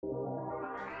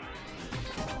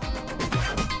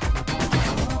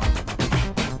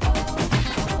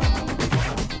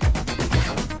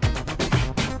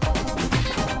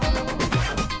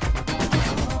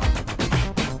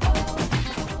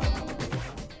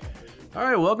All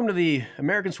right, welcome to the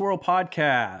American Swirl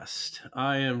podcast.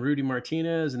 I am Rudy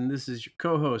Martinez, and this is your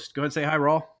co-host. Go ahead and say hi,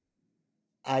 Raul.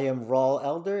 I am Raul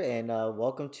Elder, and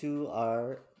welcome to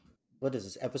our what is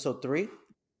this episode 3?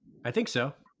 I think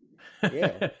so.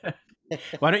 Yeah,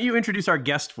 Why don't you introduce our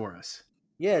guest for us?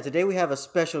 yeah. Today we have a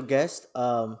special guest.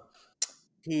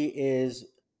 He is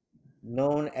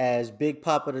known as Big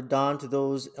Papa the Don to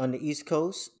those on the East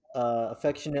Coast,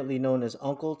 affectionately known as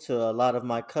Uncle to a lot of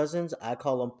my cousins. I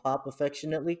call him Pop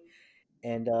affectionately,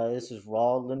 and this is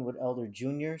Raul Linwood Elder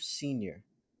Jr. Senior.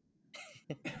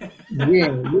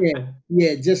 Yeah, yeah,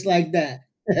 yeah, just like that.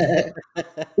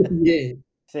 Yeah,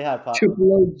 Say hi, Pop.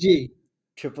 triple OG.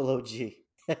 Triple OG.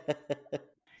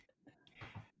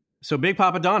 So, Big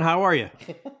Papa Don, how are you?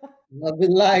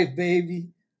 Loving life, baby.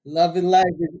 Loving life.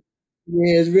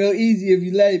 Yeah, it's real easy if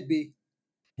you let it be.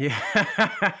 Yeah.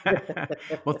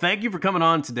 Well, thank you for coming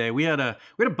on today. We had a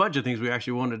bunch of things we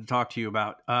actually wanted to talk to you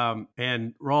about,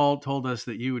 and Raul told us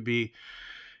that you would be,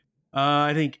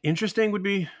 I think, interesting would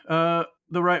be the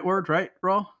right word, right,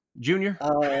 Raul Junior?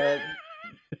 uh,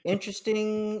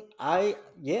 Interesting.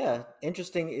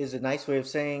 Interesting is a nice way of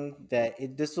saying that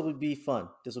this will be fun.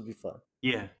 This will be fun.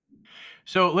 Yeah.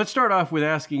 So let's start off with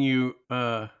asking you,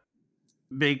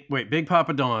 Big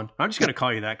Papa Don. I'm just going to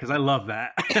call you that because I love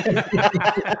that.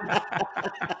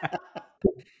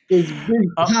 It's Big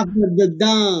uh, Papa the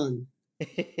Don.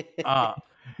 uh,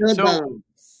 The so, Don.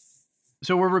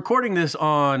 so we're recording this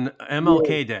on Yeah,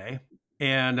 MLK Day,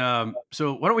 and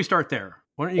so why don't we start there?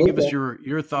 Why don't you give us okay.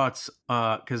 your thoughts?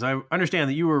 Because I understand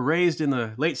that you were raised in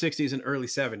the late '60s and early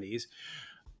 '70s.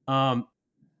 Um,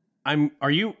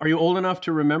 are you old enough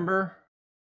to remember?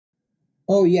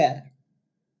 Oh yeah,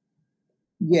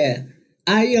 yeah.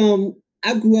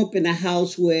 I grew up in a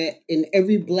house where in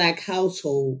every black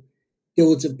household there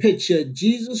was a picture of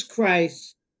Jesus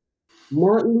Christ,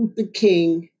 Martin Luther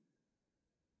King,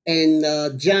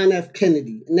 and John F.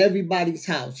 Kennedy in everybody's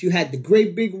house. You had the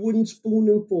great big wooden spoon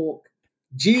and fork,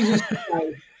 Jesus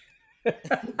Christ,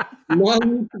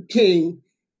 Martin Luther King,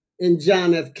 and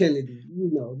John F. Kennedy.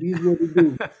 You know, these were the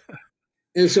dudes.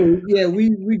 And so, yeah,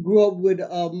 we grew up with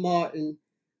Martin,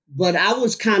 but I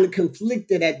was kind of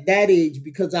conflicted at that age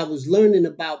because I was learning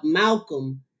about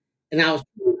Malcolm and I was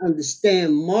trying to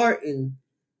understand Martin,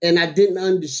 and I didn't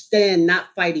understand not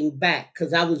fighting back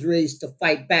because I was raised to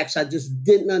fight back. So I just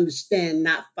didn't understand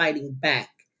not fighting back,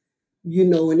 you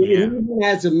know. And Yeah. even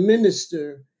as a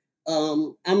minister,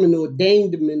 I'm an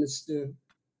ordained minister.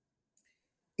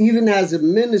 Even as a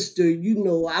minister, you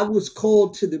know, I was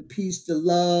called to the peace, the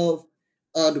love,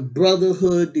 the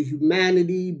brotherhood, the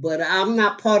humanity, but I'm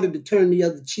not part of the turn the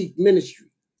other cheek ministry.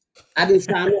 I didn't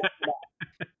sign up for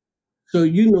that. So,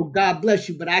 you know, God bless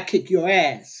you, but I kick your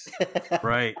ass.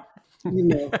 Right. You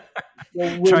know,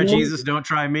 so Try Jesus, don't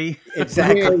try me. yeah,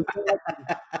 Exactly. exactly.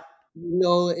 You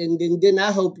know, and then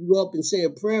I help you up and say a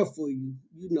prayer for you,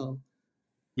 you know.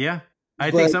 Yeah,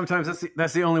 I think But sometimes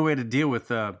that's the only way to deal with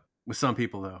some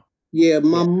people, though. yeah,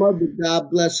 my Yeah. mother, God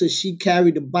bless her, she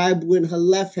carried the Bible in her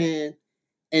left hand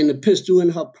and the pistol in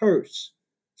her purse.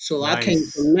 So I came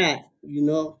Nice. from that, you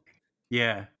know.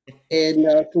 Yeah. And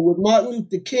so with Martin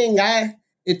Luther King,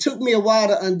 it took me a while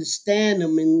to understand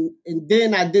him, and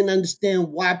then I didn't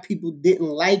understand why people didn't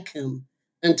like him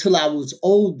until I was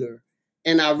older,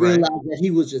 and I Right. realized that he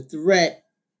was a threat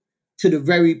to the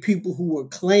very people who were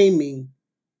claiming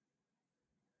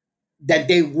that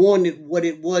they wanted what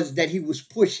it was that he was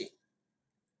pushing.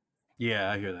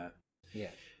 Yeah, I hear that. Yeah.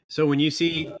 So when you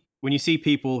see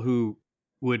people who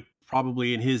would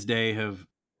probably in his day have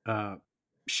uh,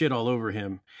 shit all over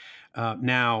him,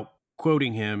 now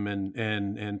quoting him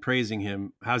and praising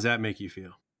him, how's that make you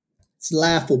feel? It's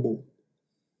laughable,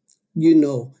 you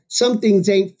know. Some things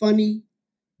ain't funny,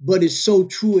 but it's so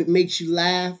true it makes you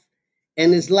laugh,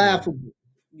 and it's Yeah. laughable,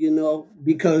 you know,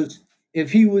 because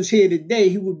if he was here today,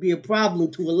 he would be a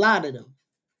problem to a lot of them.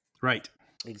 Right.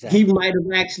 He Exactly. might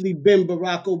have actually been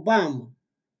Barack Obama,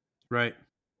 Right.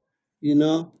 you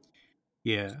know.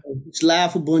 Yeah. It's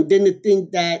laughable, and then to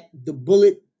think that the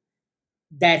bullet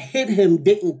that hit him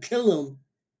didn't kill him,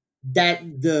 that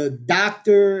the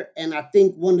doctor and I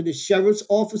think one of the sheriff's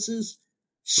officers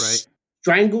Right.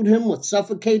 strangled him or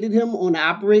suffocated him on the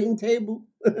operating table.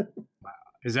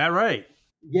 Is that right?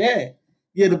 Yeah.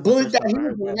 Yeah, the That's the bullet first that time he I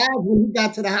was heard that. alive when he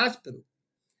got to the hospital.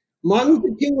 Martin Wow.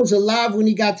 Luther King was alive when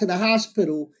he got to the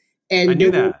hospital, I and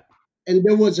knew that.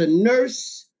 there was a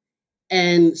nurse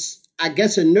and I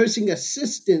guess a nursing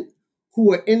assistant who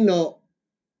were in the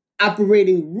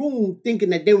operating room thinking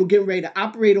that they were getting ready to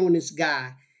operate on this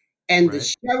guy. And the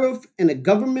Right. sheriff and a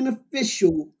government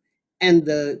official and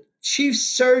the chief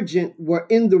surgeon were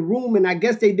in the room, and I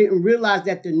guess they didn't realize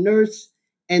that the nurse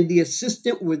and the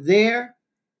assistant were there,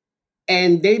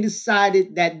 and they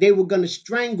decided that they were going to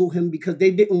strangle him because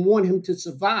they didn't want him to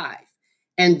survive.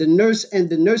 And the nurse and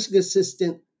the nursing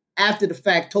assistant, after the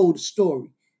fact, told the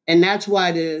story. And that's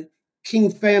why the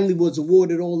King family was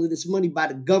awarded all of this money by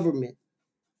the government,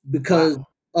 because Wow.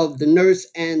 of the nurse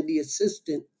and the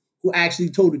assistant who actually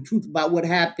told the truth about what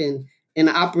happened in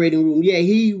the operating room. Yeah,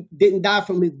 he didn't die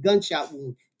from his gunshot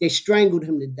wound. They strangled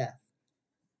him to death.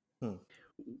 Hmm.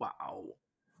 Wow.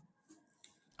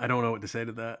 I don't know what to say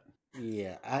to that.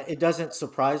 Yeah, it doesn't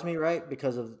surprise me, right?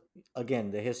 Because of,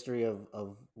 again, the history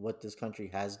of what this country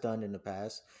has done in the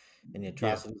past and the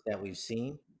Yeah. atrocities that we've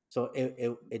seen. So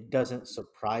it doesn't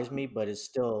surprise me, but it's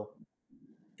still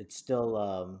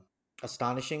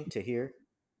astonishing to hear,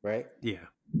 right? Yeah.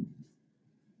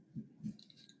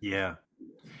 Yeah.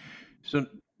 So,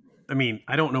 I mean,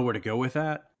 I don't know where to go with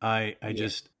that. I Yeah,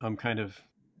 just, I'm kind of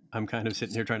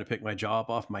sitting here trying to pick my jaw up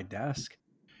off my desk.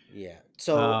 yeah.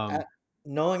 So Um,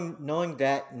 knowing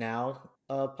that now,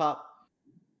 Pop,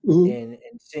 Mhm. and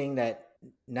seeing that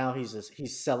now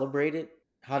he's celebrated.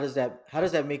 How does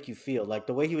that make you feel? Like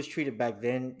the way he was treated back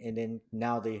then, and then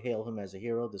now they hail him as a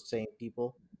hero. The same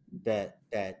people that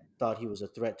thought he was a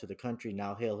threat to the country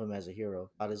now hail him as a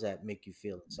hero. How does that make you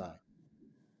feel inside?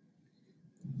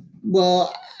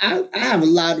 Well, I have a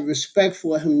lot of respect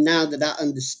for him now that I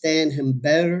understand him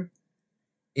better.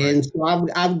 right. And so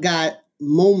I've got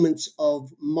moments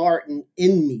of Martin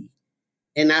in me,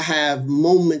 and I have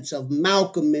moments of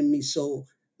Malcolm in me. So,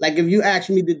 like, if you ask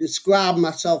me to describe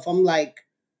myself, I'm like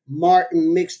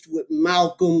Martin mixed with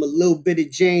Malcolm, a little bit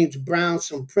of James Brown,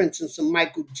 some Prince, and some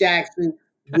Michael Jackson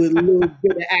with a little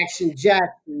bit of Action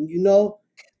Jackson, you know?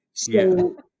 Yeah.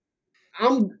 So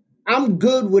I'm I'm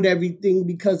good with everything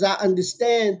because I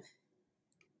understand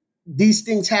these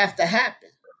things have to happen.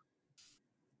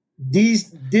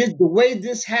 The way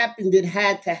this happened, it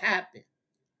had to happen.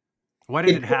 Why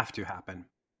did It it have to happen?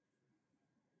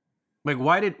 Like,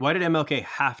 why did MLK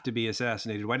have to be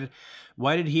assassinated?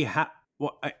 Why did he have?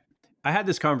 Well, I had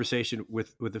this conversation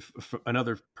with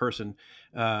another person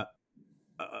uh,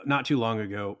 not too long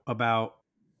ago about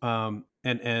and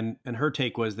her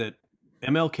take was that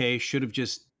MLK should have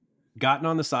just gotten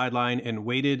on the sideline and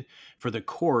waited for the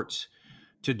courts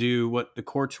to do what the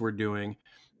courts were doing.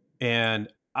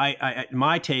 And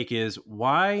my take is,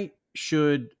 why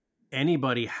should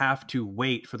anybody have to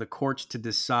wait for the courts to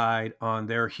decide on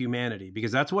their humanity?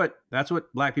 Because that's what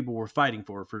black people were fighting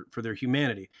for their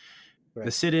humanity.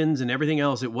 The Right. sit-ins and everything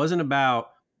else, it wasn't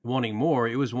about wanting more,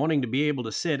 it was wanting to be able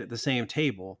to sit at the same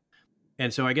table.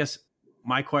 And so I guess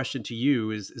my question to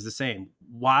you is the same.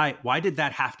 Why did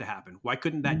that have to happen? Why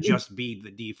couldn't that just be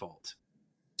the default?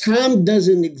 Time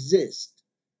doesn't exist.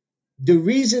 The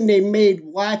reason they made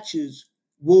watches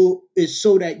is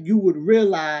so that you would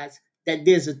realize that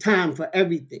there's a time for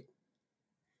everything.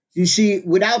 You see,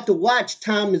 without the watch,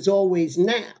 time is always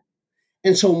now.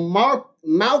 And so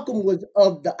Malcolm was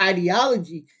of the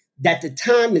ideology that the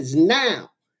time is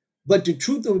now. But the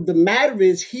truth of the matter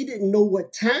is, he didn't know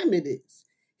what time it is.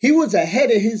 He was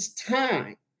ahead of his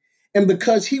time. And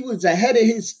because he was ahead of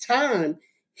his time,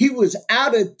 he was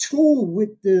out of tune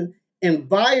with the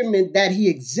environment that he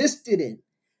existed in.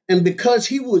 And because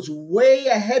he was way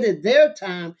ahead of their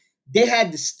time, they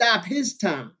had to stop his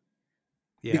time.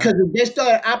 Yeah. Because if they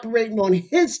started operating on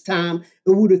his time,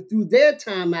 it would have threw their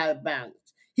time out of balance.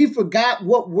 He forgot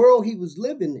what world he was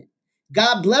living in.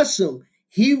 God bless him.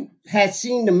 He had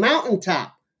seen the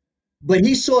mountaintop, but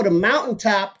he saw the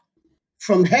mountaintop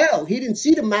from hell. He didn't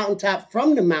see the mountaintop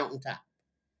from the mountaintop.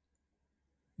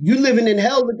 You living in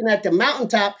hell looking at the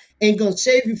mountaintop ain't gonna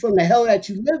save you from the hell that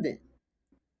you live in.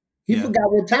 He Yeah.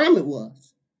 forgot what time it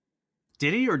was.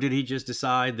 Did he, or did he just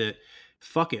decide that,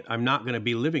 fuck it, I'm not going to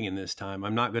be living in this time.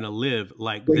 I'm not going to live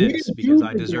like But he this didn't because choose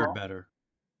I to deserve die. better?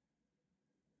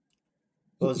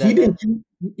 What was He that, man?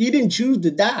 didn't choose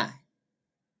to die.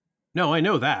 No, I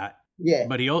know that. Yeah.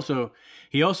 But he also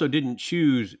didn't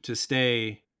choose to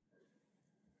stay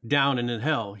down and in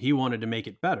hell. He wanted to make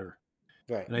it better.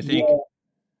 Right. And I Yeah, think,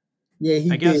 yeah,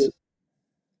 he I guess, did.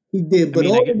 He did. I But mean,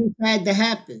 all of this had to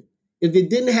happen. If it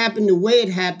didn't happen the way it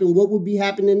happened, what would be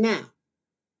happening now?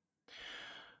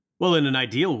 well, in an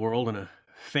ideal world, in a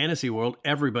fantasy world,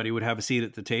 everybody would have a seat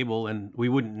at the table and we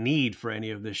wouldn't need for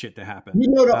any of this shit to happen. You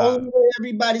know the only way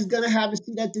everybody's gonna have a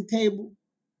seat at the table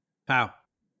How?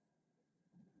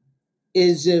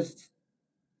 is if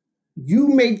you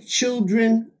make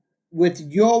children with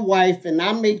your wife and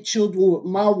I make children with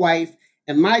my wife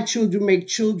and my children make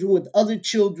children with other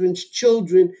children's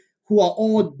children who are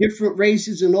all different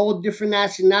races and all different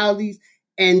nationalities,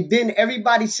 and then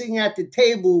everybody sitting at the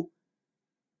table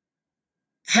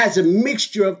has a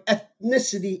mixture of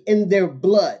ethnicity in their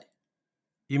blood.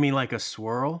 You mean like a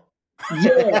swirl?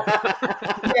 Yeah,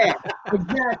 yeah,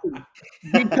 exactly.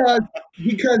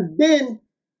 Because then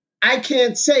I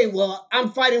can't say, well, I'm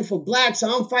fighting for blacks,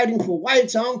 I'm fighting for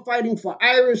whites, I'm fighting for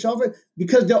Irish,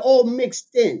 because they're all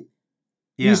mixed in.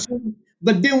 You Yeah. see?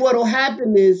 But then what'll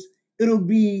happen is it'll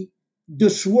be the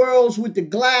swirls with the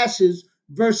glasses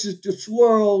versus the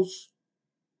swirls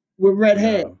with red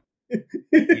hair.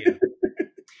 Yeah.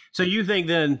 So you think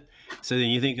then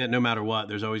you think that no matter what,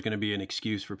 there's always going to be an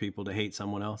excuse for people to hate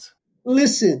someone else?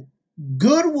 Listen,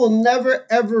 good will never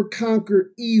ever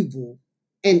conquer evil,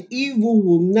 and evil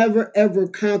will never ever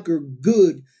conquer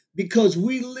good, because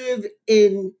we live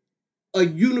in a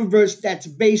universe that's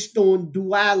based on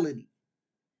duality.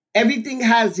 Everything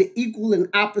has an equal and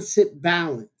opposite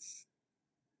balance.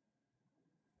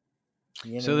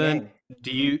 So then,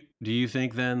 do you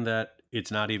think then that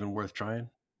it's not even worth trying?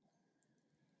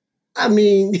 I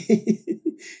mean,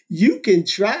 you can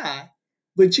try,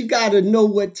 but you got to know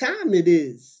what time it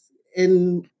is.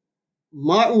 And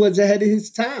Martin was ahead of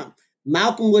his time.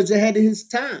 Malcolm was ahead of his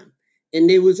time. And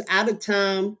they was out of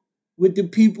time with the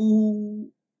people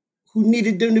who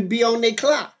needed them to be on their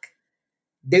clock.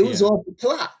 They was off the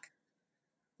clock.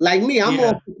 Like me, I'm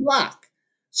off the clock.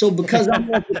 So because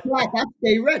I'm off the clock, I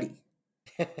stay ready.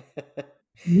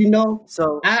 You know?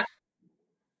 So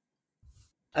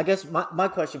I guess my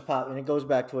question, Pop, and it goes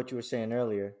back to what you were saying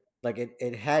earlier. Like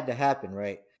it had to happen,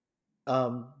 right?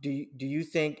 Do you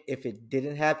think if it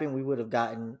didn't happen, we would have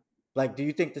gotten, like, do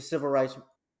you think the civil rights,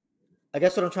 I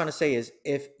guess what I'm trying to say is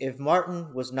if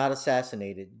Martin was not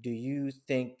assassinated, do you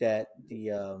think that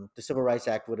the Civil Rights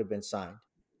Act would have been signed?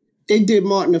 They did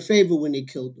Martin a favor when they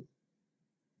killed him.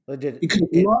 Or did because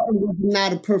Martin was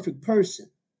not a perfect person.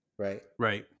 Right.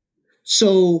 Right.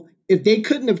 So if they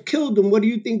couldn't have killed him, what do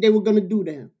you think they were going to do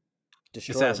to him?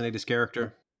 Assassinate his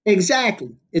character.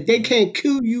 Exactly. If they can't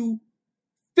kill you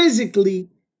physically,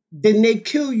 then they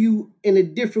kill you in a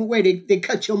different way. They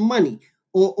cut your money,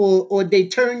 or they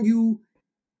turn you.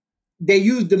 They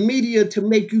use the media to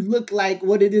make you look like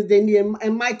what it is they need.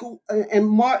 And Michael and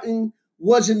Martin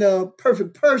wasn't a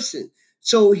perfect person,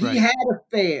 so he had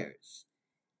affairs.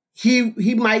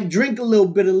 He might drink a little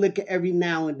bit of liquor every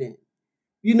now and then.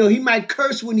 You know, he might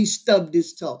curse when he stubbed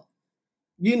his toe.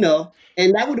 You know,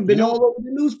 and that would have been all over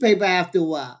the newspaper after a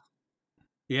while.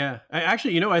 Yeah, I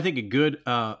think a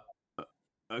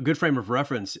good frame of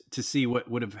reference to see what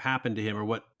would have happened to him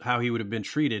or how he would have been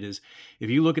treated is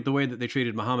if you look at the way that they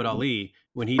treated Muhammad Ali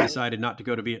when he decided not to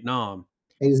go to Vietnam.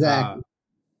 Exactly.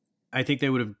 I think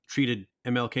they would have treated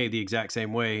MLK the exact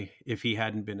same way if he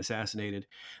hadn't been assassinated.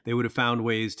 They would have found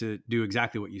ways to do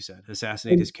exactly what you said: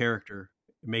 assassinate his character,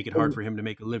 make it hard for him to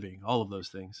make a living, all of those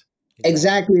things.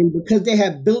 Exactly. And because they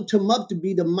have built him up to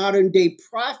be the modern day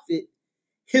prophet,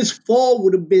 his fall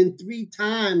would have been 3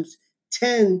 times,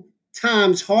 10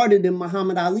 times harder than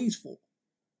Muhammad Ali's fall.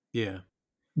 Yeah.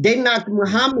 They knocked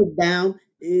Muhammad down,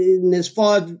 and as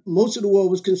far as most of the world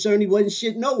was concerned, he wasn't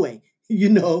shit no way, you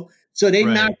know. So they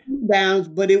knocked him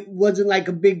down, but it wasn't like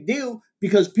a big deal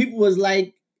because people was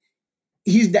like,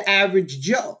 he's the average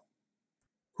Joe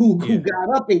who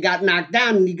got up and got knocked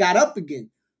down and he got up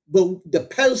again. But the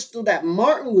pedestal that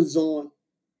Martin was on,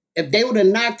 if they would have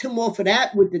knocked him off of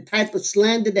that with the type of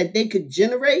slander that they could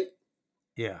generate.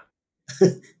 Yeah.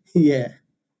 Yeah.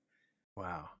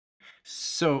 Wow.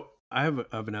 So I have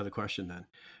another question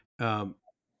then.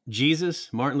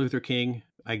 Jesus, Martin Luther King,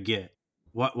 I get.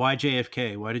 Why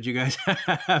JFK? Why did you guys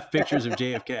have pictures of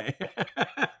JFK?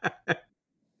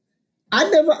 I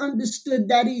never understood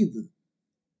that either.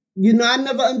 You know, I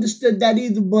never understood that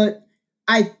either, but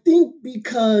I think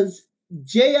because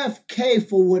JFK,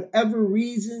 for whatever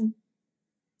reason,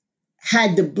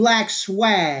 had the black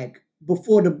swag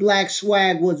before the black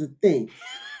swag was a thing.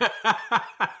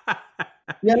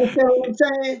 You understand what I'm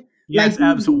saying? Yes, like,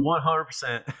 absolutely,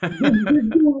 100%. This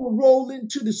dude will roll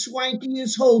into the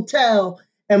swankiest hotel,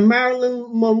 and Marilyn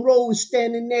Monroe is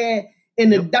standing there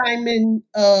in a diamond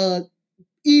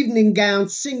evening gown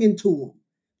singing to him.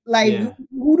 Like,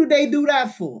 who do they do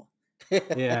that for?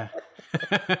 Yeah.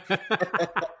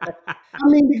 I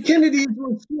mean, the Kennedys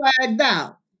were swagged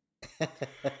out.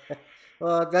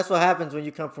 Well, that's what happens when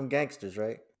you come from gangsters,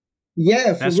 right?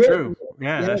 Yeah, that's real. True.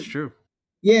 Yeah, that's true.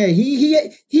 Yeah, he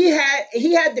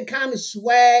had the kind of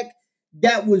swag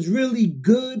that was really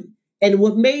good, and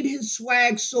what made his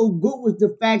swag so good was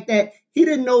the fact that he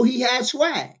didn't know he had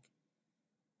swag.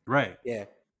 Right. Yeah.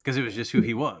 Because it was just who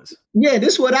he was. Yeah,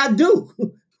 this is what I do.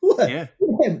 What Yeah.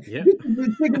 Man, Yeah. this has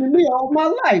been sticking to me all my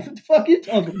life. What the fuck you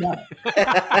talking about?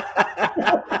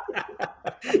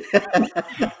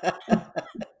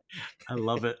 I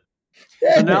love it.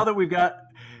 Yeah. So now that we've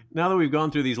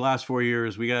gone through these last 4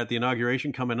 years, we got the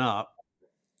inauguration coming up.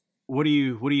 What do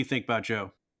you think about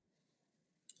Joe?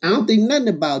 I don't think nothing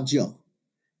about Joe.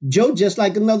 Joe just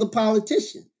like another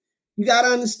politician. You got to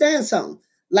understand something.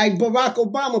 Like Barack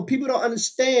Obama, people don't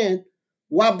understand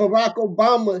why Barack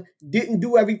Obama didn't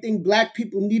do everything black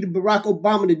people needed Barack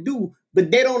Obama to do, but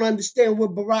they don't understand where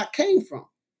Barack came from.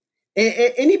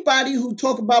 Anybody who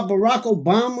talk about Barack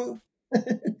Obama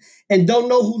and don't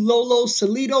know who Lolo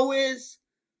Salito is,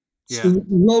 Yeah.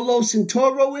 Lolo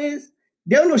Santoro is,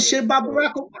 they don't know shit about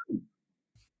Barack Obama.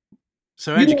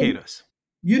 So educate us.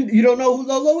 You don't know who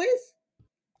Lolo is?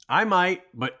 I might,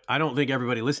 but I don't think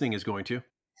everybody listening is going to.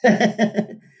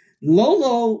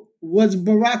 Lolo was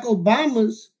Barack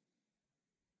Obama's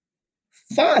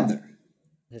father,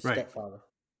 His Right. stepfather.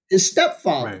 his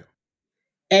stepfather, Right.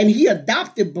 and he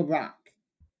adopted Barack.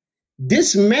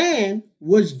 This man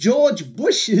was George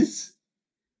Bush's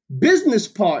business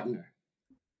partner.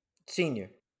 Senior.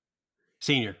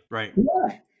 Right.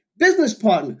 Yeah, business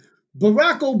partner.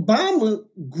 Barack Obama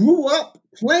grew up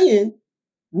playing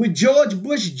with George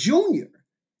Bush Jr.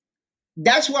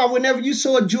 That's why whenever you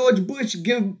saw George Bush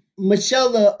give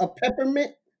Michelle a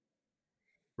peppermint,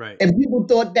 Right. and people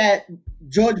thought that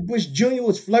George Bush Jr.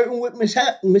 was flirting with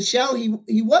Michelle,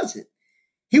 he wasn't.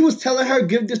 He was telling her,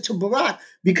 give this to Barack,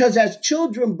 because as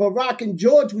children, Barack and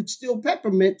George would steal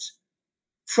peppermints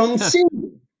from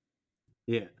Senior.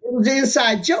 Yeah. It was an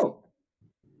inside joke.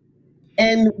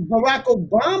 And Barack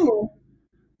Obama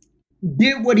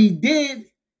did what he did,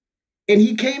 and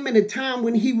he came in a time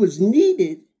when he was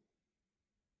needed,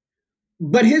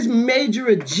 but his major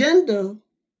agenda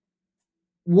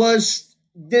was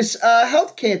this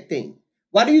healthcare thing.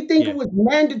 Why do you think Yeah. it was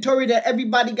mandatory that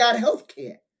everybody got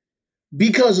healthcare?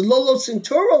 Because Lolo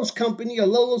Santoro's company, or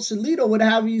Lolo Salito,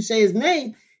 whatever you say his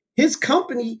name, his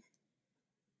company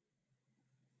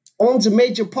owns a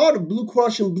major part of Blue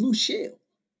Cross and Blue Shield.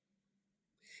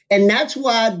 And that's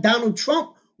why Donald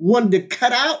Trump wanted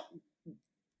to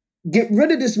get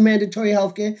rid of this mandatory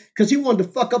healthcare, because he wanted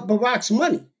to fuck up Barack's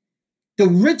money. The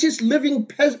richest living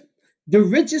president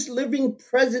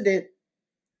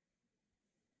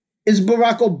is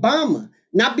Barack Obama.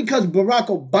 Not because Barack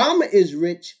Obama is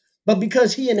rich, but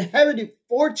because he inherited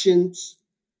fortunes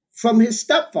from his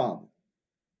stepfather.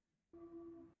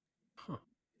 Huh.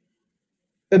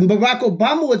 And Barack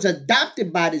Obama was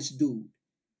adopted by this dude.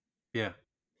 Yeah.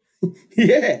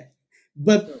 Yeah.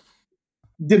 But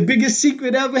the biggest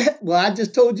secret ever, well, I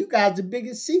just told you guys the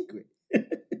biggest secret.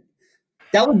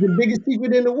 That was the biggest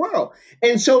secret in the world.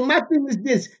 And so my thing is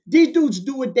this: these dudes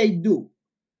do what they do.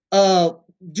 Joe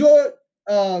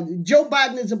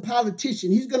Biden is a politician.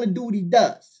 He's going to do what he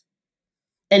does.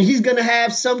 And he's going to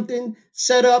have something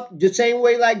set up the same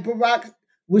way like Barack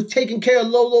was taking care of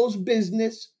Lolo's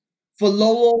business for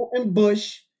Lolo and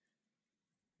Bush.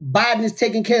 Biden is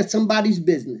taking care of somebody's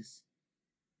business.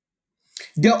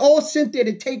 They're all sent there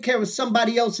to take care of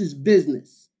somebody else's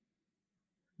business.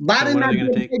 Biden not there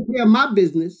to take care of my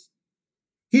business.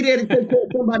 He there to take care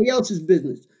of somebody else's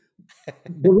business.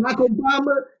 Barack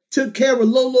Obama took care of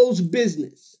Lolo's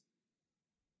business.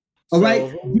 All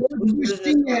right. George Bush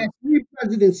Sr. had 3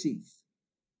 presidencies.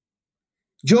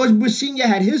 George Bush Sr.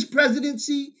 had his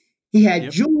presidency. He had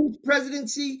Junior's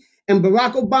presidency, and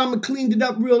Barack Obama cleaned it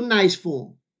up real nice for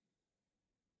him.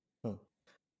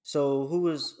 So who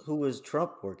was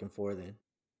Trump working for then?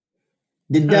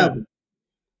 The devil.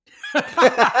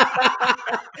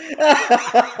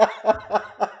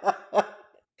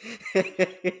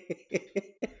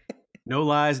 No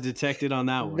lies detected on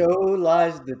that one. No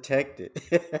lies detected.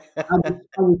 I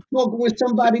was talking with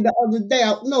somebody the other day.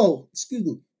 Excuse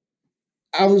me.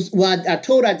 I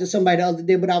told that to somebody the other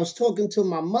day, but I was talking to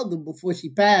my mother before she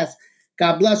passed.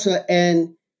 God bless her.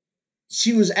 And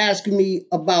she was asking me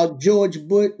about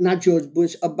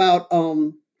about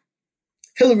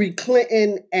Hillary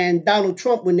Clinton and Donald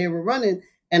Trump when they were running.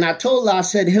 And I told her, I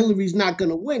said, Hillary's not going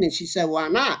to win. And she said, why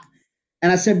not?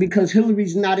 And I said, because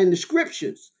Hillary's not in the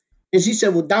scriptures. And she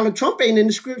said, well, Donald Trump ain't in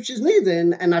the scriptures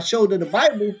neither. And I showed her the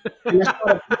Bible, and I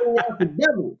started pointing out the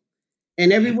devil.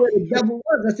 And everywhere the devil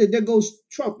was, I said, there goes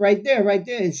Trump right there.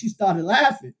 And she started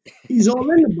laughing. He's all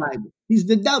in the Bible. He's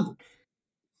the devil.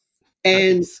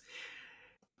 And Nice.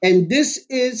 And this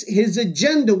is his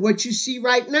agenda, what you see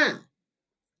right now.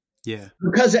 Yeah.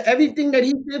 Because of everything that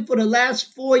he did for the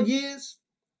last 4 years,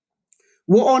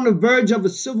 we're on the verge of a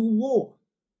civil war.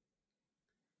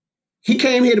 He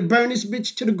came here to burn this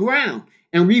bitch to the ground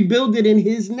and rebuild it in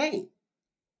his name.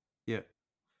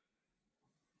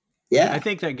 Yeah. I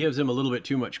think that gives him a little bit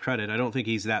too much credit. I don't think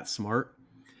he's that smart.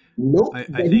 Nope. I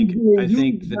But he's think being that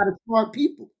used by the smart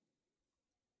people.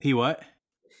 he what?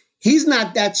 He's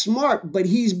not that smart, but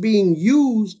he's being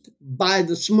used by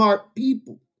the smart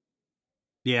people.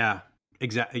 Yeah,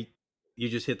 exactly. You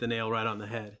just hit the nail right on the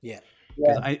head. Yeah.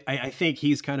 Because I think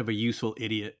he's kind of a useful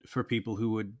idiot for people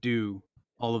who would do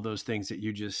all of those things that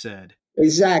you just said.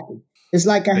 Exactly. It's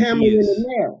like a But hammer he and a is.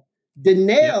 nail. The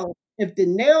nail, if the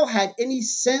nail had any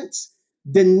sense,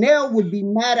 the nail would be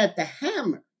mad at the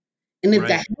hammer. And if the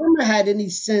Right. hammer had any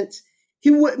sense,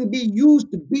 he wouldn't be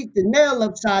used to beat the nail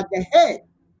upside the head.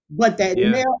 But that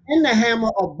Yeah. nail and the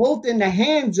hammer are both in the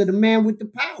hands of the man with the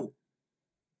power.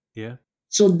 Yeah.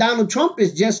 So Donald Trump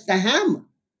is just the hammer.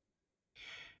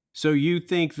 So you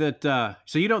think that?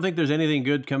 So you don't think there's anything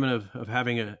good coming of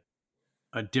having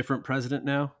a different president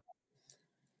now?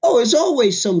 Oh, it's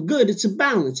always some good. It's a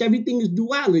balance. Everything is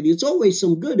duality. It's always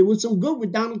some good. It was some good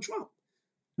with Donald Trump.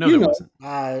 No, You there know,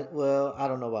 wasn't. Well, I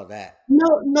don't know about that.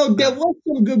 no, there was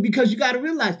some good because you got to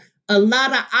realize a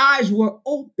lot of eyes were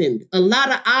opened. A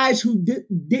lot of eyes who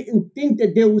didn't think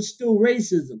that there was still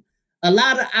racism. A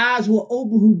lot of eyes were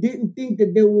open who didn't think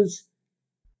that there was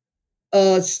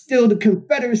still the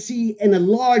Confederacy in a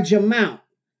large amount.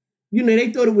 You know,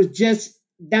 they thought it was just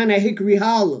down at Hickory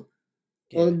Hollow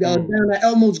or down at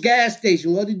Elmo's gas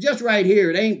station. Well, they're just right here.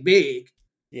 It ain't big.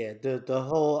 Yeah, the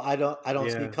whole I don't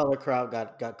see Yeah. color crowd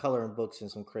got coloring books and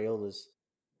some Crayolas.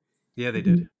 Yeah, they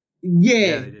did.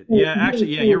 Yeah, they did. Yeah,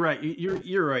 actually, yeah, you're right.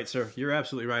 You're right, sir. You're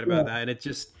absolutely right about that. And it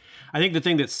just, I think the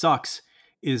thing that sucks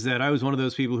is that I was one of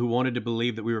those people who wanted to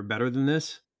believe that we were better than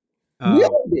this. We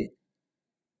all did.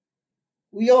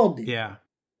 We all did. Yeah.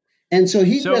 And so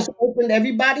he just opened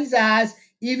everybody's eyes.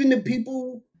 Even the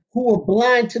people who are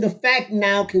blind to the fact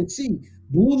now can see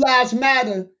Blue Lives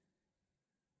Matter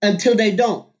until they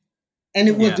don't. And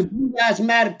it was the Blue Lives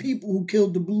Matter people who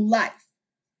killed the blue life.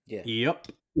 Yeah. Yep.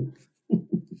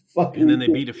 And then they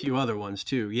beat a few other ones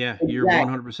too. Yeah, exactly. You're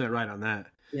 100% right on that.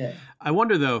 Yeah. I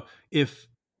wonder though, if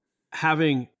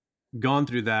having gone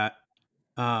through that,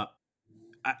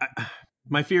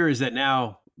 my fear is that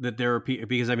now that there are people,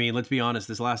 because I mean, let's be honest,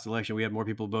 this last election, we had more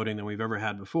people voting than we've ever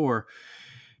had before.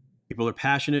 People are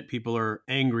passionate, people are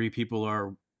angry, people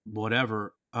are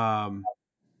whatever.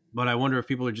 But I wonder if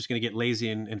people are just going to get lazy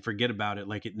and forget about it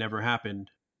like it never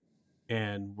happened.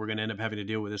 And we're going to end up having to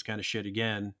deal with this kind of shit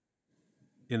again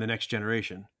in the next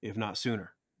generation, if not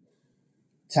sooner.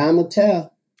 Time will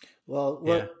tell.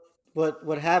 Well,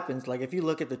 what happens, like if you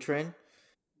look at the trend,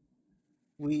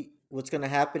 what's going to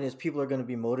happen is people are going to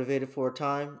be motivated for a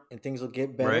time and things will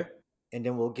get better. Right. And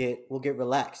then we'll get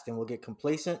relaxed and we'll get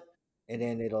complacent. And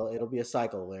then it'll be a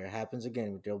cycle where it happens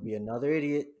again. There'll be another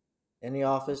idiot in the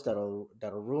office that'll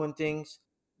ruin things.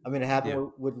 I mean, it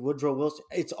happened with Woodrow Wilson.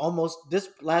 It's almost, this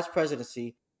last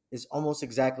presidency is almost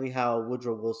exactly how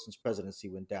Woodrow Wilson's presidency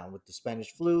went down with the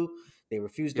Spanish flu. They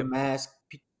refused to mask.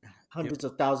 Hundreds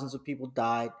of thousands of people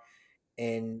died.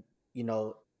 And, you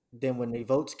know, then when the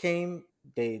votes came,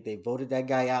 they voted that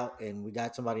guy out and we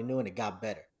got somebody new and it got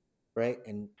better. Right.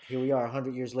 And here we are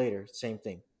 100 years later, same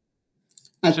thing.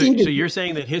 So you're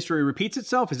saying that history repeats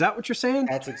itself? Is that what you're saying?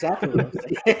 That's exactly what I'm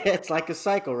saying. It's like a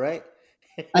cycle, right?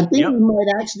 I think we might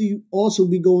actually also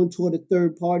be going toward a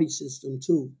third party system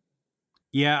too.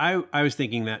 Yeah, I was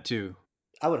thinking that too.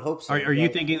 I would hope so. Are you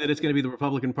thinking that it's going to be the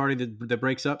Republican Party that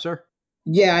breaks up, sir?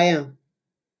 Yeah, I am.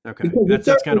 Okay,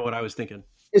 that's kind of what I was thinking.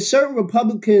 There's certain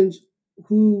Republicans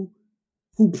who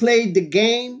played the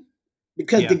game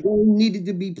because the game needed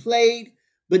to be played,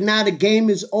 but now the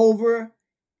game is over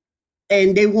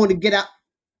and they want to get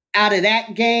out of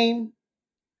that game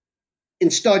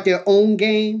and start their own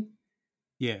game.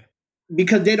 Yeah.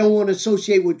 Because they don't want to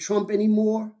associate with Trump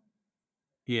anymore.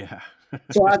 Yeah.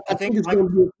 So I think it's going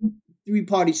to be a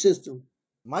three-party system.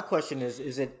 My question is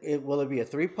will it be a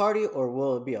three-party or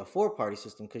will it be a four-party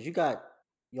system? Because you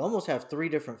almost have three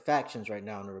different factions right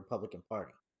now in the Republican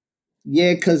Party.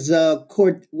 Yeah, because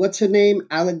what's her name?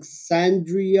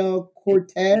 Alexandria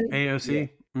Cortez. AOC. Yeah.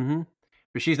 Mm-hmm.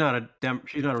 But she's not a Republican.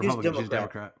 She's a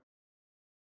Democrat.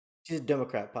 She's a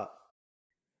Democrat, Pop.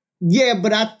 Yeah,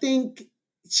 but I think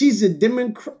she's a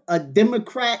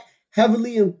Democrat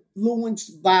heavily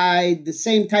influenced by the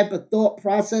same type of thought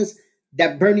process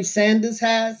that Bernie Sanders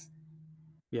has.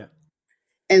 Yeah.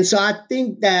 And so I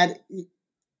think that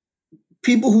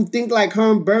people who think like her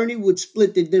and Bernie would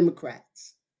split the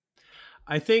Democrats.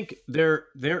 I think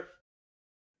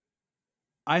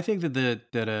I think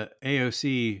that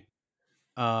AOC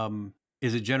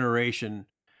is a generation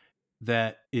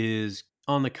that is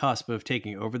on the cusp of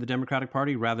taking over the Democratic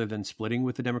Party rather than splitting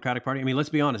with the Democratic Party. I mean, let's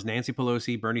be honest, Nancy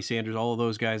Pelosi, Bernie Sanders, all of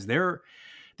those guys, they're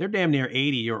they're damn near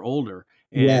 80 or older.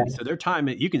 Yeah. And so their time,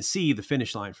 you can see the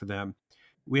finish line for them.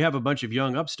 We have a bunch of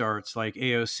young upstarts like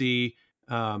AOC,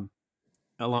 Ayanna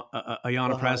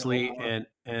Presley,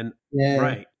 and Yeah.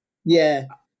 right. Yeah.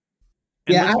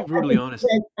 And Yeah. let's be brutally honest.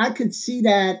 I could see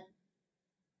that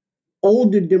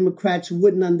older Democrats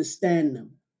wouldn't understand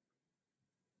them.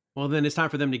 Well, then it's time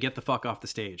for them to get the fuck off the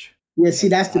stage. Yeah, see,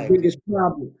 that's the biggest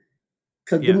problem.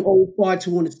 Because them old farts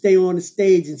want to stay on the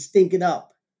stage and stink it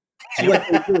up. That's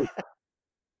what they do.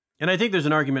 And I think there's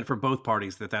an argument for both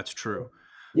parties that that's true.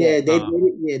 Yeah, they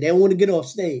don't want to get off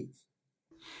stage.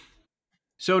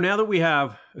 So now that we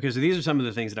have, okay, so these are some of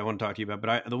the things that I want to talk to you about.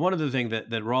 But the one other thing that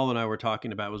Raul and I were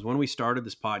talking about was when we started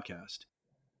this podcast.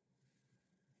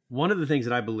 One of the things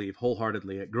that I believe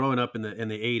wholeheartedly, growing up in the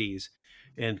 80s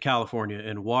in California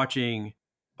and watching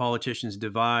politicians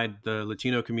divide the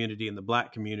Latino community and the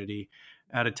Black community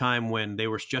at a time when they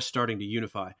were just starting to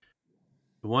unify.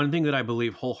 The one thing that I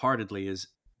believe wholeheartedly is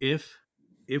if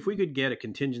we could get a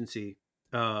contingency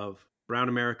of Brown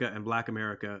America and Black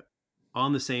America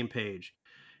on the same page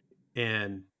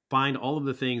and find all of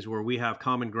the things where we have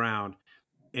common ground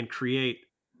and create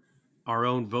our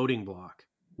own voting block,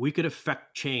 we could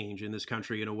affect change in this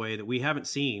country in a way that we haven't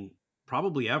seen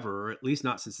probably ever, or at least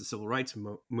not since the Civil Rights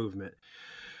Movement.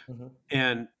 Mm-hmm.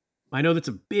 And I know that's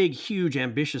a big, huge,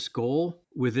 ambitious goal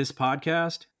with this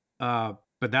podcast,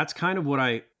 but that's kind of what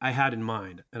I had in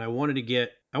mind. And I wanted to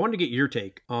get your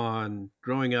take on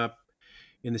growing up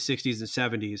in the 60s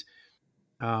and 70s.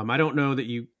 I don't know that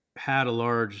you had a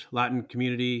large Latin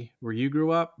community where you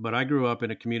grew up, but I grew up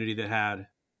in a community that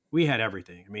we had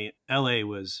everything. I mean, LA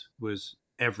was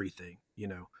everything,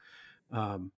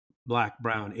 Black,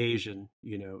 brown, Asian,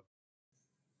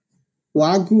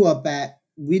 Well, I grew up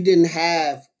we didn't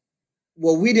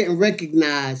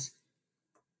recognize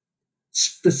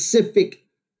specific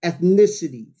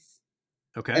ethnicities.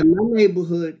 Okay. In my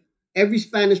neighborhood, every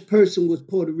Spanish person was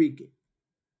Puerto Rican.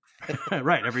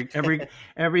 Right.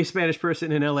 Every Spanish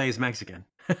person in LA is Mexican.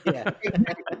 Yeah.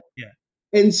 Exactly. Yeah.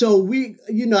 And so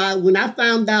when I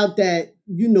found out that,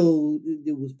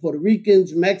 there was Puerto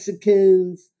Ricans,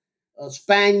 Mexicans,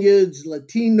 Spaniards,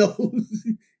 Latinos.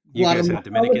 You guys had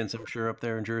Dominicans, I'm sure, up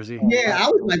there in Jersey. Yeah. I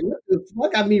was like, what the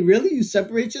fuck? I mean, really? You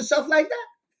separate yourself like that?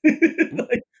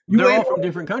 They're all from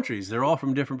different countries. They're all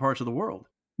from different parts of the world.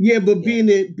 Yeah, but being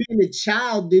a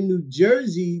child in New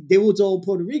Jersey, they was all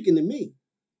Puerto Rican to me.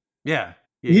 Yeah.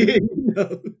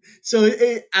 So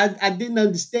I didn't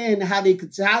understand how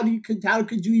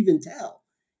could you even tell?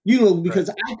 Because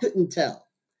I couldn't tell.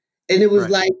 And it was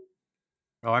like,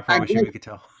 oh, I promise you we could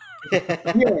tell.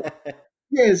 Yeah.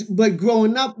 Yes, but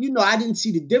growing up, I didn't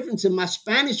see the difference. And my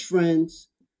Spanish friends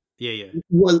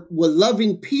were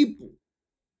loving people.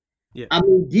 Yeah. I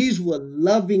mean, these were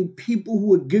loving people who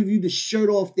would give you the shirt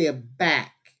off their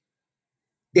back.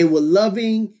 They were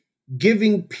loving,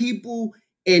 giving people,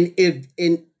 and if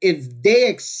they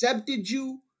accepted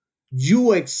you, you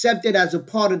were accepted as a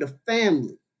part of the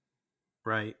family.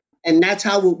 Right. And that's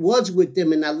how it was with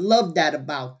them. And I love that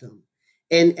about them.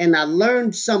 And I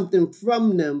learned something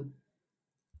from them.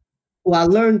 Well, I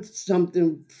learned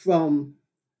something from,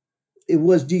 it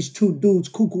was these two dudes,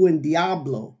 Cuckoo and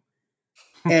Diablo.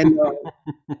 And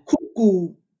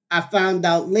Cuckoo, I found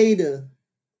out later,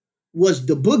 was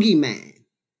the boogeyman.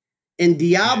 And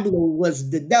Diablo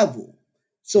was the devil.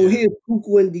 So here's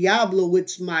Cuckoo and Diablo.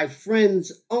 It's my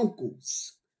friend's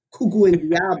uncles, Cuckoo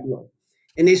and Diablo.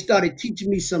 And they started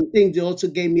teaching me some things. They also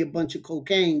gave me a bunch of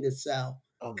cocaine to sell.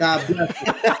 Oh, God bless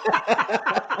them.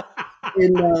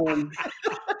 And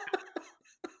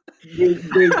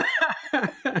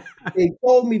they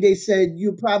told me, they said,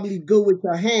 you're probably good with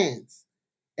your hands.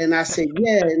 And I said,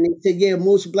 yeah. And they said, yeah,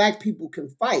 most Black people can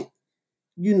fight.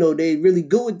 They really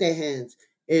good with their hands.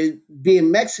 And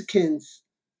being Mexicans,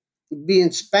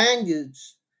 being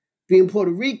Spaniards, being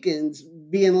Puerto Ricans,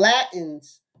 being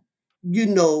Latins,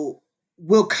 will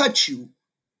cut you.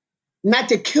 Not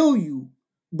to kill you,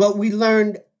 but we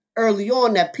learned early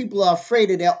on that people are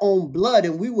afraid of their own blood,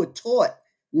 and we were taught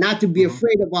not to be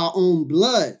afraid of our own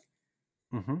blood.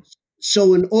 Mm-hmm.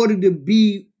 So in order to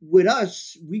be with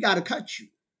us, we got to cut you.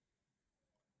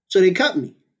 So they cut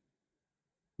me.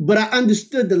 But I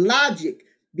understood the logic,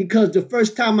 because the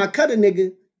first time I cut a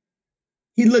nigga,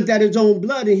 he looked at his own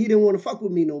blood and he didn't want to fuck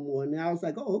with me no more. And I was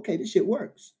like, oh, okay, this shit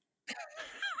works.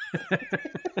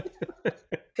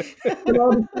 And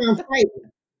all this time fighting,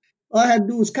 all I had to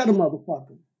do was cut a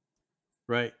motherfucker.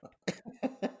 Right. I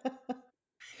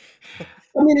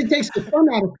mean, it takes the fun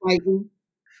out of fighting,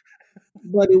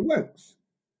 but it works.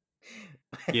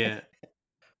 Yeah.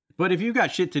 But if you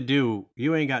got shit to do,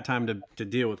 you ain't got time to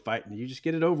deal with fighting. You just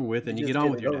get it over with and you get on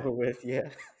with your day. With, yeah.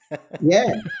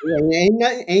 Yeah,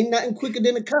 ain't nothing quicker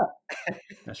than a cut.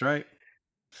 That's right.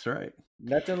 That's right.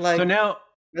 Nothing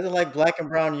like black and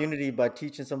brown unity by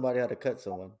teaching somebody how to cut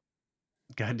someone.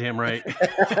 Goddamn right.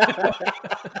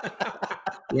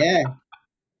 Yeah.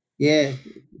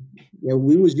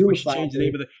 We was unified.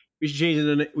 We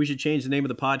should change the name of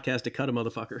the podcast to Cut a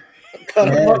Motherfucker. Cut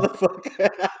a Motherfucker.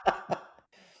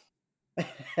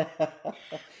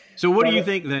 So what do you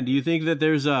think then? Do you think that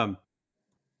there's any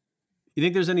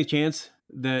chance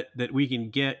that we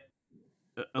can get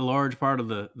a large part of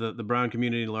the brown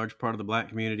community, a large part of the black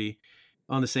community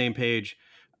on the same page?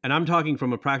 And I'm talking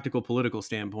from a practical political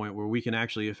standpoint where we can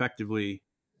actually effectively,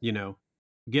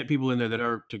 get people in there that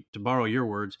are, to borrow your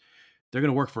words, they're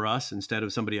going to work for us instead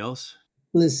of somebody else.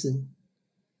 Listen,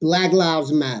 Black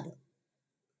Lives Matter.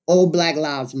 All Black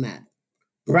Lives Matter.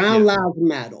 Brown lives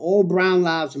matter. All brown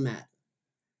lives matter.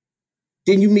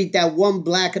 Then you meet that one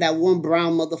black or that one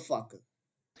brown motherfucker.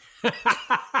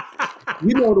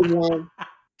 You know the one.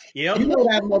 Yep. You know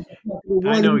that motherfucker.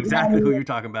 I know exactly who you're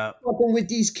talking about. Fucking with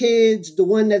these kids, the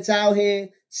one that's out here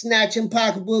snatching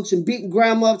pocketbooks and beating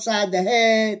grandma upside the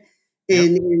head,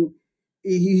 and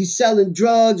he's selling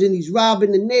drugs and he's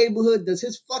robbing the neighborhood. Does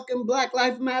his fucking black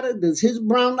life matter? Does his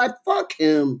brown life? Fuck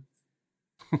him.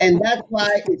 And that's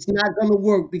why it's not going to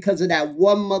work, because of that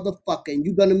one motherfucker. And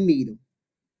you're going to meet him.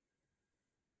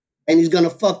 And he's going to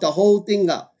fuck the whole thing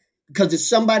up. Because it's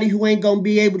somebody who ain't going to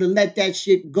be able to let that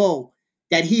shit go.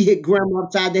 That he hit grandma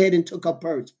upside the head and took her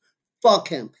purse. Fuck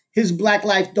him. His black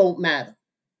life don't matter.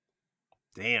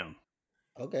 Damn.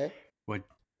 Okay. What?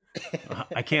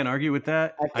 I can't argue with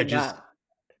that.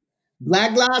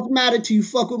 Black lives matter till you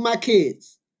fuck with my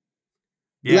kids.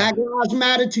 Yeah. Black lives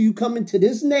matter till you come into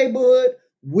this neighborhood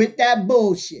with that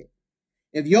bullshit.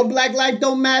 If your black life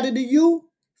don't matter to you,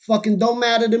 fucking don't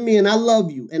matter to me, and I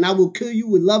love you, and I will kill you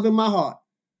with love in my heart.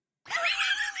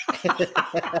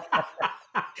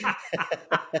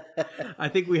 I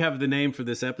think we have the name for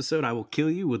this episode. I will kill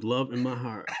you with love in my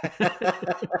heart.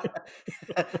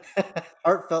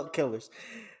 Heartfelt killers.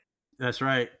 That's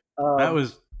right. That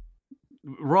was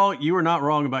Raul. You were not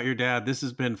wrong about your dad. This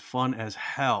has been fun as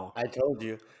hell. I told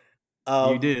you.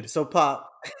 You did. So Pop,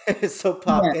 in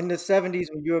the 70s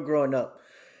when you were growing up,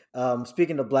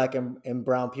 speaking of black and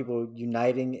brown people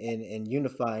uniting and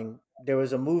unifying, there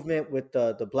was a movement with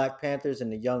the Black Panthers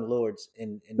and the Young Lords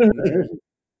in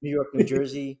New York, New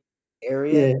Jersey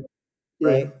area,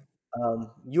 right?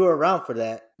 You were around for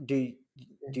that. Do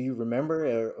you remember,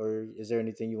 or is there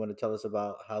anything you want to tell us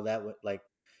about how that went, like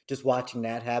just watching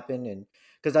that happen? And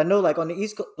because I know, like on the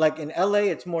East Coast, like in LA,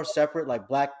 it's more separate. Like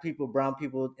black people, brown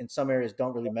people in some areas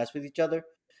don't really mess with each other.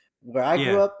 Where I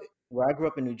grew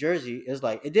up in New Jersey, is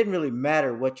like it didn't really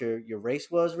matter what your race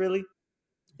was, really.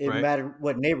 It mattered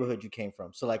what neighborhood you came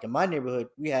from. So like in my neighborhood,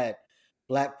 we had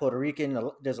black, Puerto Rican.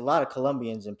 There's a lot of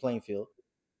Colombians in Plainfield,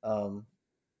 but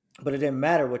it didn't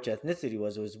matter what your ethnicity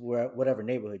was. It was whatever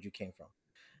neighborhood you came from.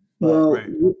 But,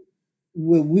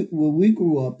 where we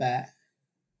grew up at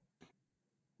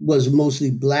was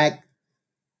mostly black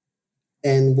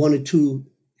and one or two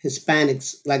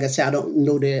Hispanics. Like I said, I don't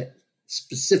know their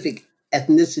specific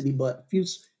ethnicity, but a few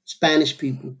Spanish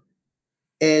people.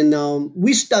 And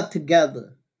we stuck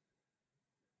together.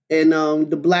 And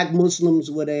the black Muslims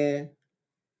were there.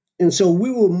 And so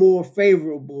we were more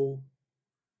favorable.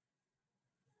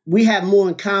 We had more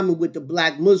in common with the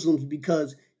black Muslims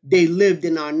because they lived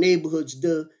in our neighborhoods.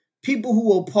 The people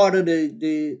who were part of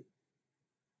the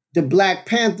Black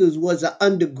Panthers was an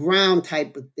underground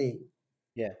type of thing.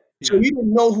 Yeah. So you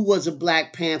didn't know who was a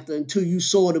Black Panther until you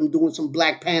saw them doing some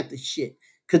Black Panther shit.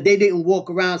 Because they didn't walk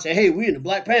around and say, hey, we in the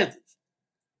Black Panthers.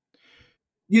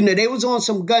 You know, they was on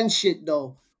some gun shit,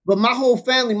 though. But my whole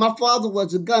family, my father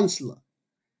was a gunslinger.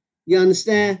 You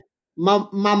understand? My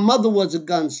mother was a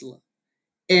gunslinger.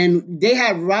 And they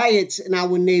had riots in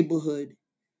our neighborhood.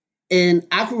 And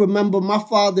I can remember my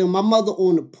father and my mother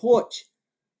on the porch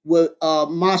with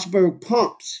Mossberg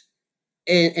pumps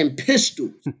and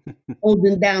pistols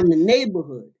holding down the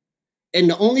neighborhood. And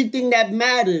the only thing that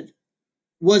mattered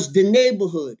was the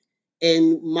neighborhood.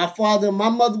 And my father and my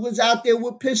mother was out there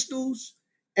with pistols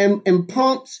and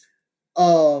pumps.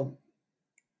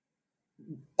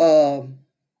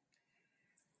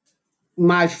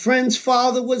 My friend's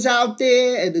father was out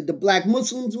there, and the black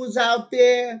Muslims was out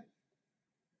there.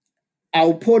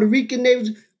 Our Puerto Rican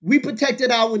neighbors, we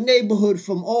protected our neighborhood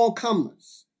from all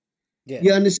comers. Yeah.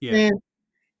 You understand?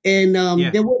 Yeah. And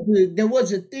there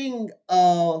was a thing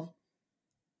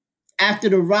after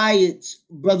the riots,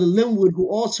 Brother Linwood, who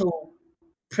also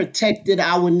protected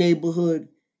our neighborhood,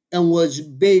 and was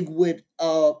big with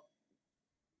the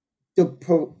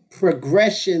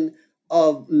progression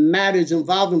of matters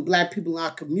involving Black people in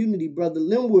our community. Brother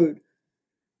Linwood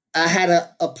had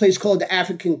a place called the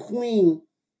African Queen,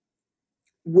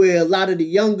 where a lot of the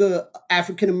younger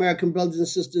African American brothers and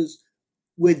sisters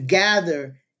would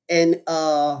gather, and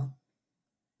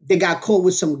they got caught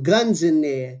with some guns in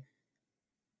there.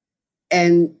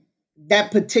 And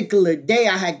that particular day,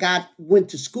 went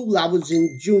to school. I was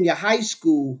in junior high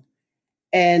school,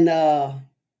 and the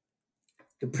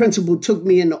principal took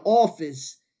me in the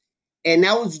office, and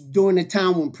that was during the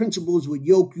time when principals would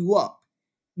yoke you up,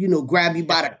 grab you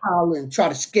by the collar and try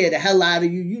to scare the hell out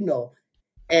of you.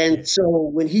 And so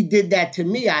when he did that to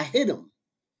me, I hit him,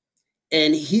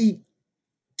 and he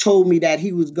told me that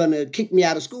he was gonna kick me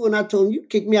out of school, and I told him, "You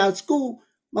kick me out of school,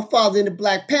 my father in the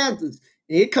Black Panthers,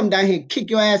 and he'd come down here and kick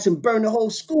your ass and burn the whole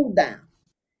school down."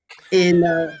 And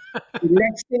the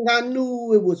next thing I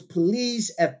knew, it was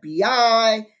police,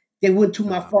 FBI. They went to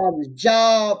my father's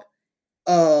job,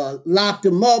 locked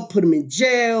him up, put him in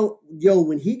jail. Yo,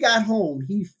 when he got home,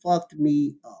 he fucked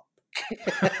me up.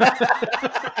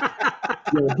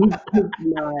 Yo, he kicked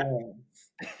my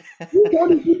ass. You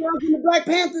told these people I was in the Black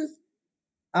Panthers?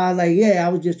 I was like, yeah, I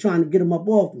was just trying to get him up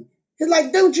off me. He's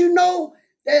like, don't you know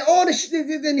that all the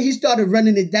shit? Then he started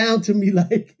running it down to me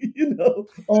like,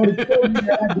 all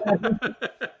the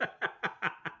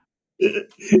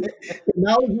and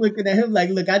I was looking at him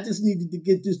like, look, I just needed to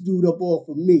get this dude up off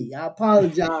of me. I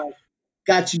apologize.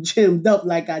 Got you jammed up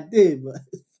like I did, but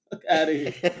fuck out of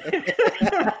here.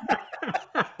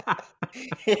 I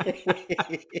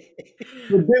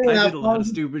did a lot of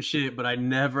stupid shit, but I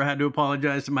never had to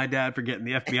apologize to my dad for getting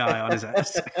the FBI on his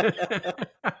ass.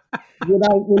 When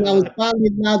I was finally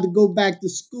allowed to go back to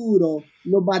school, though,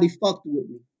 nobody fucked with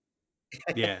me.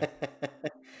 Yeah.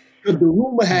 Because the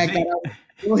rumor had got out.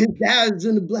 His dad's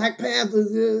in the Black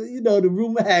Panthers. The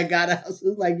rumor had got out. So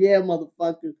it's like, yeah,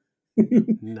 motherfucker.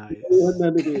 Nice.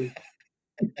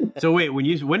 So wait,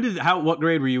 what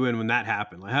grade were you in when that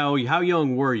happened? Like how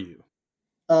young were you?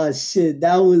 Shit,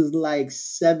 that was like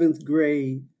 7th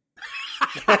grade.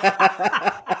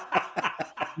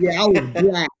 Yeah, I was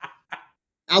black.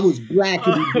 I was black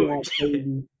in the black,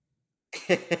 baby.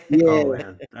 Yeah. Oh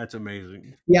man, that's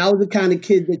amazing. Yeah, I was the kind of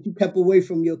kid that you kept away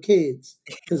from your kids.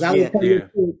 Because I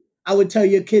would tell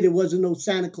your kid it wasn't no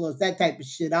Santa Claus, that type of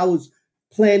shit. I was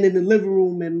playing in the living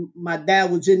room and my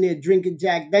dad was in there drinking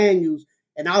Jack Daniels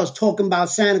and I was talking about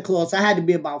Santa Claus. I had to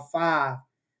be about 5.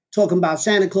 Talking about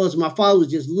Santa Claus, my father was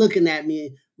just looking at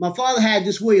me. My father had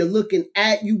this way of looking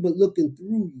at you, but looking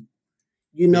through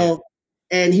you, Yeah.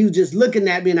 And he was just looking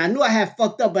at me, and I knew I had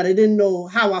fucked up, but I didn't know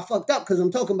how I fucked up because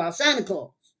I'm talking about Santa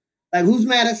Claus. Like, who's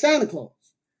mad at Santa Claus?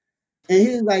 And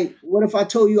he was like, what if I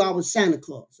told you I was Santa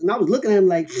Claus? And I was looking at him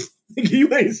like,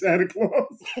 you ain't Santa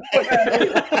Claus.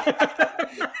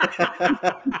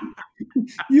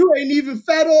 You ain't even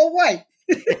fat or white.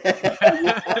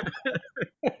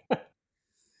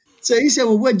 So he said,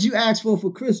 well, what'd you ask for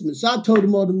Christmas? So I told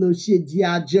him all the little shit,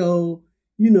 G.I. Joe,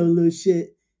 little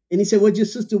shit. And he said, what'd your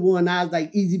sister want? And I was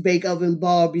like, Easy Bake Oven,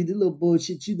 Barbie, the little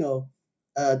bullshit,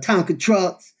 Tonka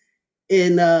trucks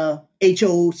and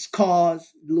HO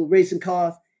cars, the little racing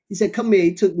cars. He said, come here.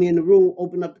 He took me in the room,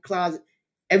 opened up the closet.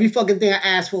 Every fucking thing I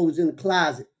asked for was in the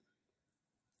closet.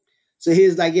 So he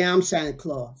was like, yeah, I'm Santa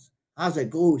Claus. I was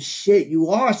like, oh, shit, you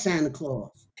are Santa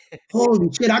Claus.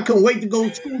 Holy shit, I couldn't wait to go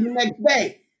to school the next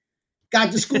day.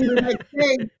 Got to school the next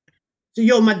day.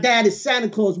 So, my dad is Santa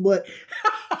Claus, but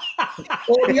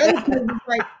all the other kids was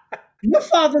like, your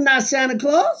father not Santa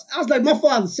Claus? I was like, my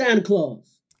father's Santa Claus.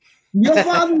 Your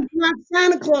father's not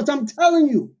Santa Claus, I'm telling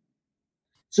you.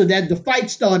 So that the fight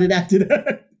started after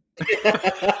that.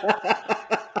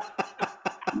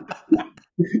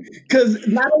 Because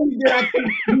not only did I think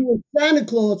he was Santa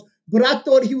Claus, but I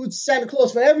thought he was Santa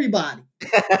Claus for everybody.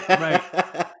 Right.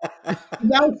 I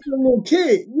was still a little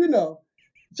kid,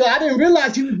 So I didn't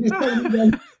realize he was just telling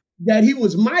me that he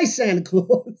was my Santa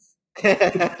Claus.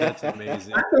 That's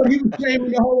amazing. I thought he was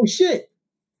claiming the whole shit.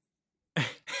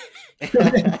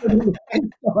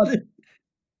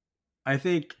 I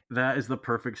think that is the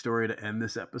perfect story to end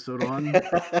this episode on.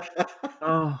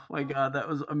 Oh my God, that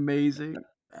was amazing.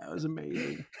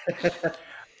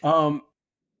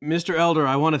 Mr. Elder,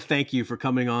 I want to thank you for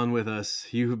coming on with us.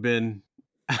 You have been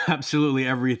absolutely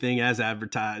everything as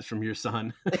advertised from your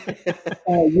son.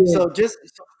 So just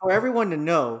for everyone to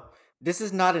know, this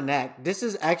is not an act. This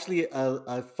is actually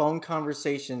a phone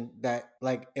conversation that,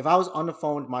 like, if I was on the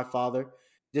phone with my father,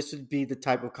 this would be the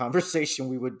type of conversation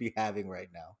we would be having right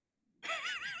now.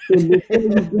 So before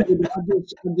you do it, I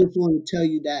just want to tell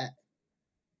you that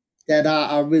that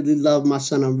I really love my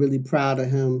son. I'm really proud of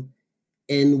him.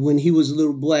 And when he was a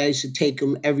little boy, I used to take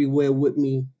him everywhere with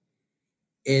me.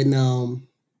 And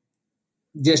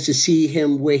just to see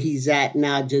him where he's at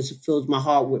now just fills my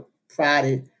heart with pride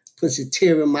and puts a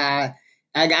tear in my eye.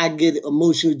 I get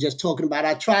emotional just talking about it.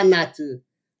 I try not to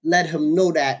let him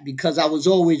know that because I was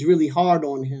always really hard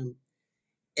on him.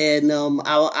 And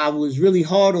I was really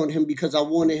hard on him because I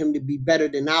wanted him to be better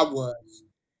than I was,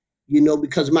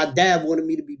 because my dad wanted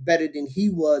me to be better than he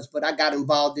was, but I got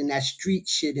involved in that street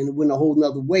shit and it went a whole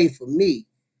nother way for me.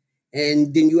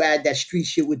 And then you add that street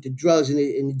shit with the drugs and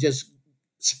it just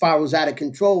spirals out of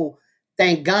control.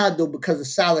 Thank God though, because of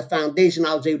solid foundation,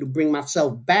 I was able to bring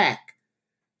myself back.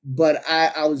 But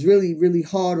I was really, really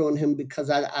hard on him because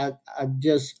I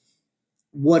just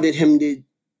wanted him to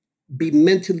be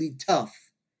mentally tough.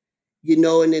 And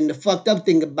then the fucked up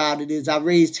thing about it is I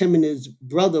raised him and his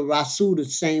brother Rasul the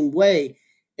same way.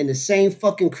 And the same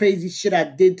fucking crazy shit I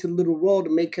did to little Raw to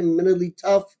make him mentally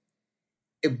tough,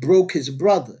 it broke his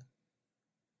brother.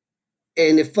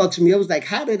 And it fucks me. I was like,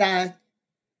 how did I?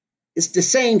 It's the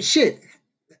same shit,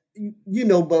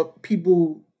 but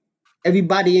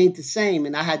everybody ain't the same.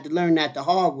 And I had to learn that the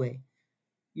hard way,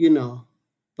 you know.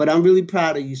 But I'm really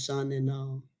proud of you, son.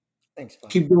 And Thanks, Pop.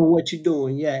 keep doing what you're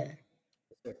doing. Yeah.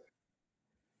 Sure.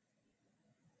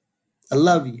 I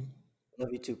love you.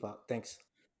 Love you too, Pop. Thanks.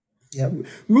 Yeah.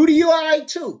 Rudy, you all right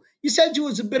too. You said you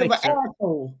was a bit Thanks, of an sir.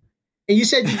 asshole. And you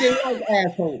said you didn't like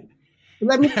assholes. But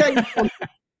let me tell you something.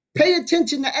 Pay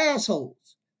attention to assholes.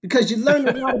 Because you learn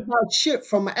a lot about shit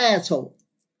from an asshole.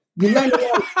 You learn a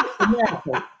lot of shit from an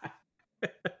asshole.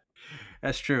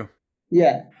 That's true.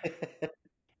 Yeah.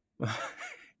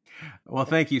 Well,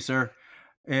 thank you, sir.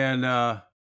 And I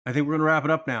think we're going to wrap it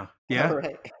up now. Yeah. All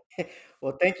right.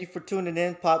 Well, thank you for tuning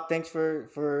in, Pop. Thanks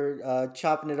for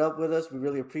chopping it up with us. We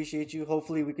really appreciate you.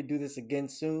 Hopefully, we could do this again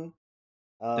soon.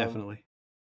 Definitely.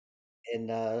 In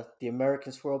the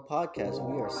American Swirl podcast,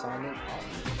 we are signing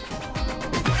off.